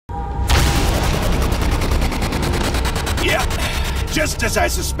Just as I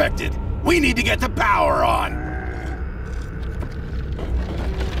suspected. We need to get the power on.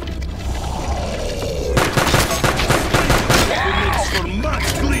 It makes for much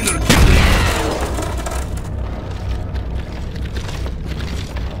cleaner killing.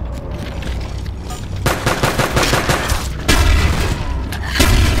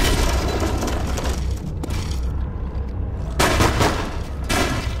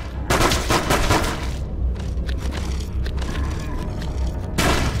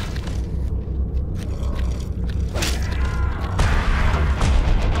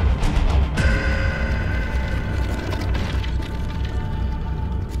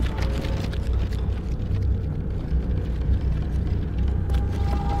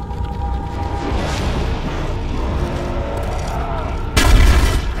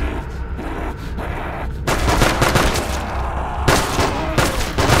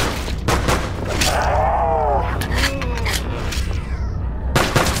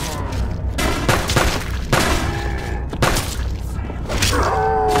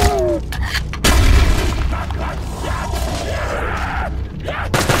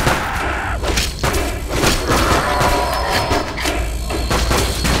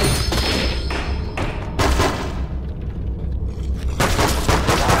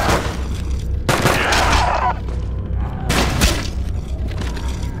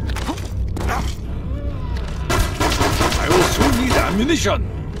 Ammunition!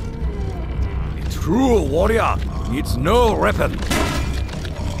 A true warrior needs no weapon.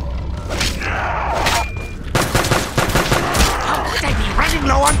 How could I be running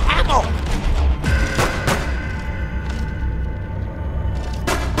low on ammo?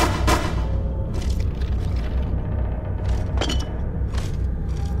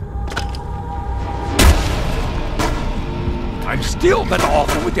 I'm still better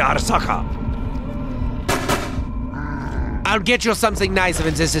off with the Arasaka. I'll get you something nice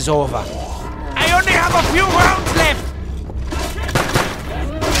when this is over. I only have a few rounds left!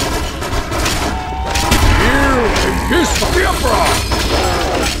 Here is kiss of the Emperor!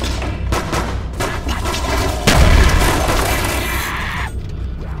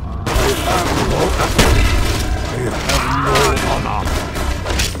 I have no honor.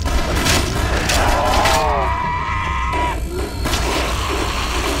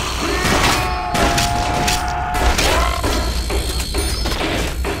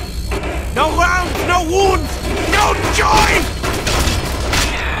 No rounds, no wounds, no joy!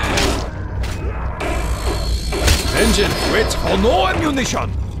 Engine waits for no ammunition.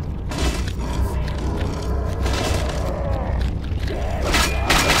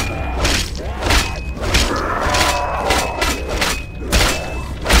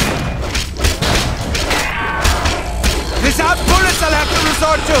 Without bullets, I'll have to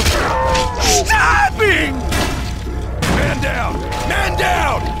resort to stabbing! Man down! Man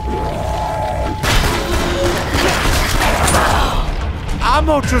down!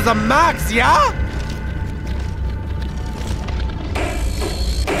 Ammo to the max, yeah?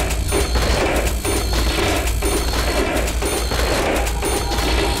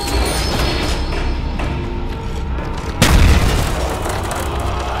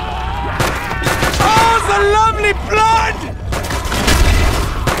 Oh, the lovely blood!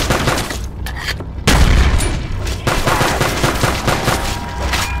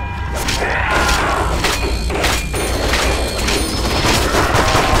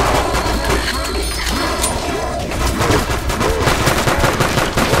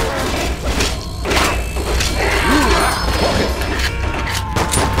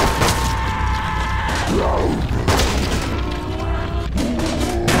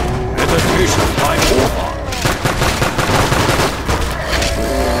 Meditation time over.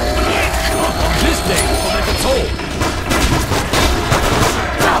 Not on this day for the soul.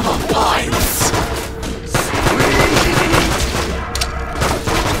 Double points!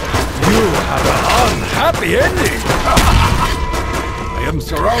 You have an unhappy ending. I am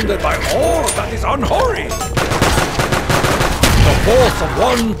surrounded by all that is unholy. The force of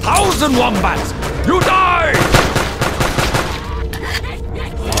 1,000 wombats. You die!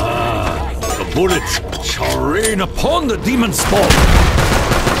 The bullets shall rain upon the demon spawn.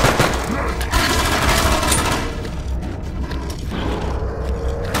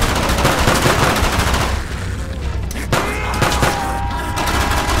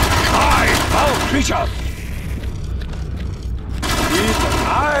 Die, foul creature! Keep an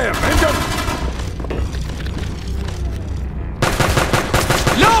eye of vengeance!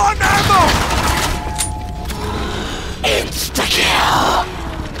 Low on ammo! Insta-kill!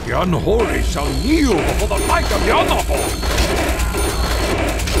 The unholy shall kneel before the light of the honorable!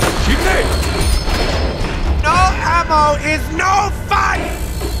 Keep it! No ammo! ammo is no fun!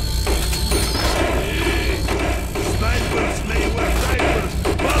 Snipers may wear diapers,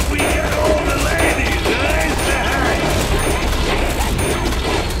 but we get all the ladies, eh?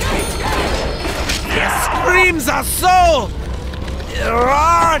 The screams are so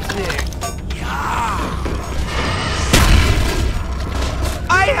erotic.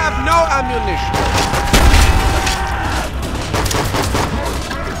 I have no ammunition.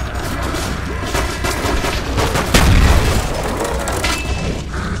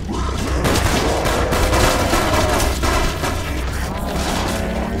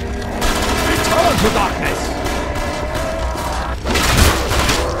 Return to darkness!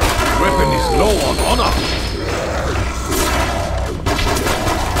 Weapon is low on honor.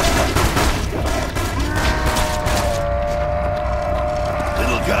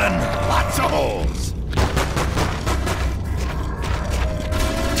 Little gun, lots of holes.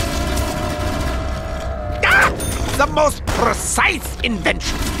 Ah! The most precise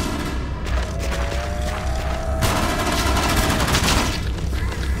invention.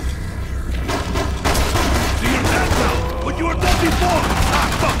 So you're dead now, but you were dead before. Ah,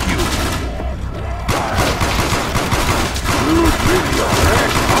 fuck you.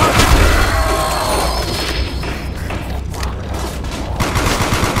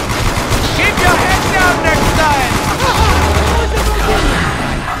 Keep your head down next time.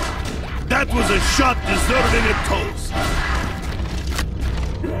 That was a shot deserving a toast.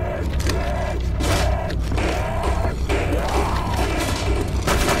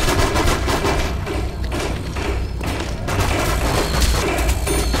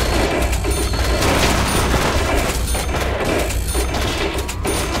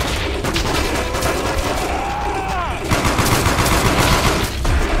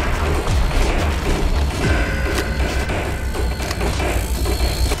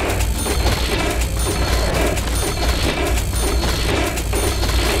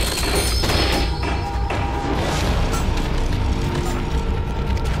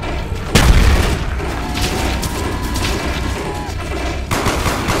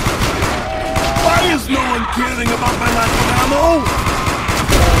 Is no one caring about my lack of ammo?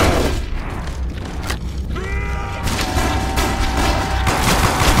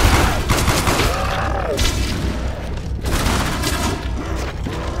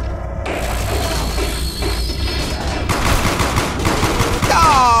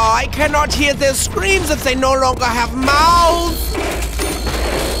 Oh, I cannot hear their screams if they no longer have mouths.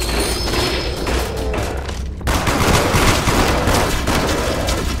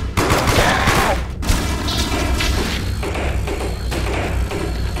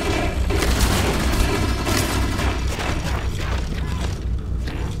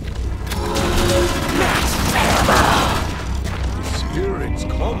 Spirits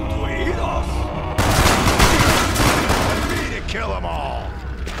come to eat us. I need to kill them all.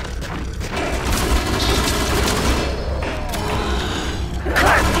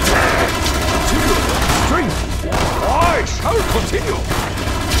 Continue the strength. I shall continue.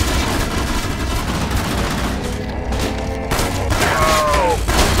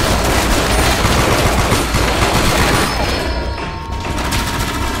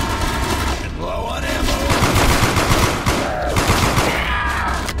 Low on ammo.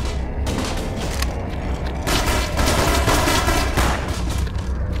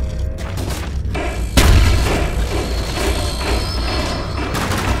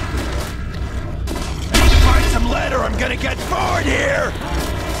 Find some lead or I'm gonna get bored here!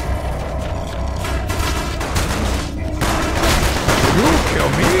 You kill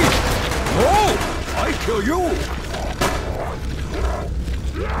me? No! I kill you!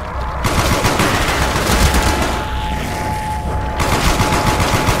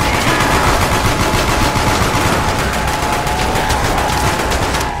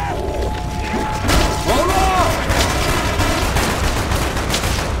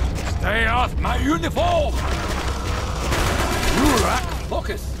 Stay off my uniform! You lack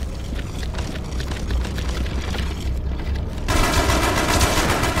focus!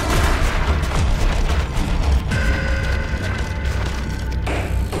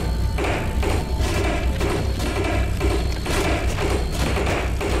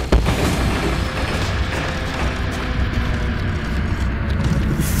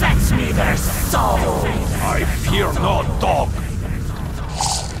 Fetch me their souls! I fear no dog!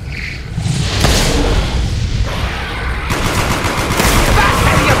 Back,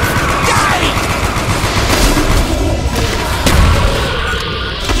 you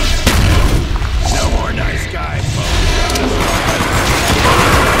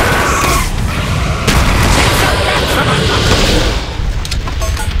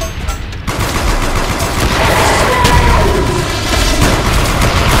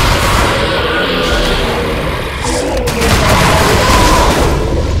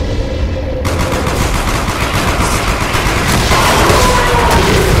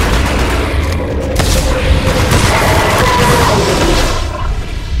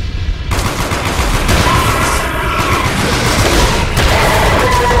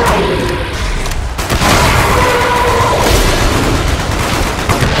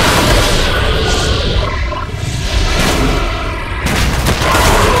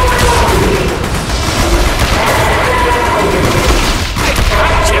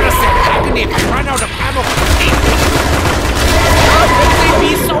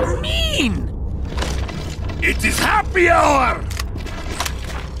It is happy hour!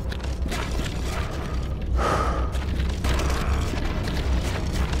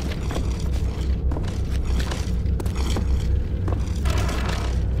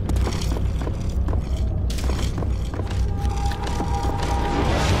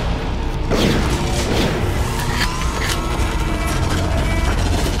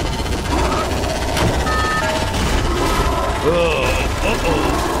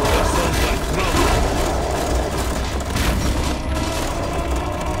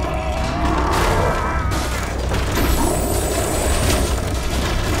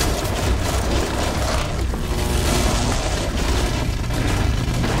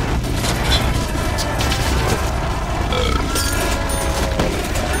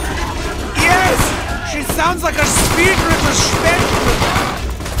 Sounds like a speedrunner spectrum.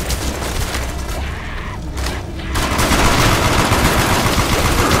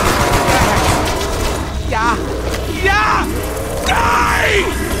 Yeah! Die!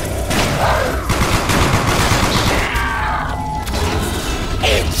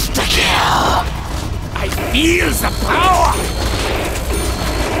 Insta-kill! I feel the power!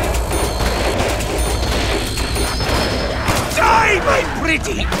 Die, my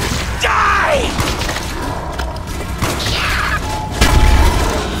pretty! Die!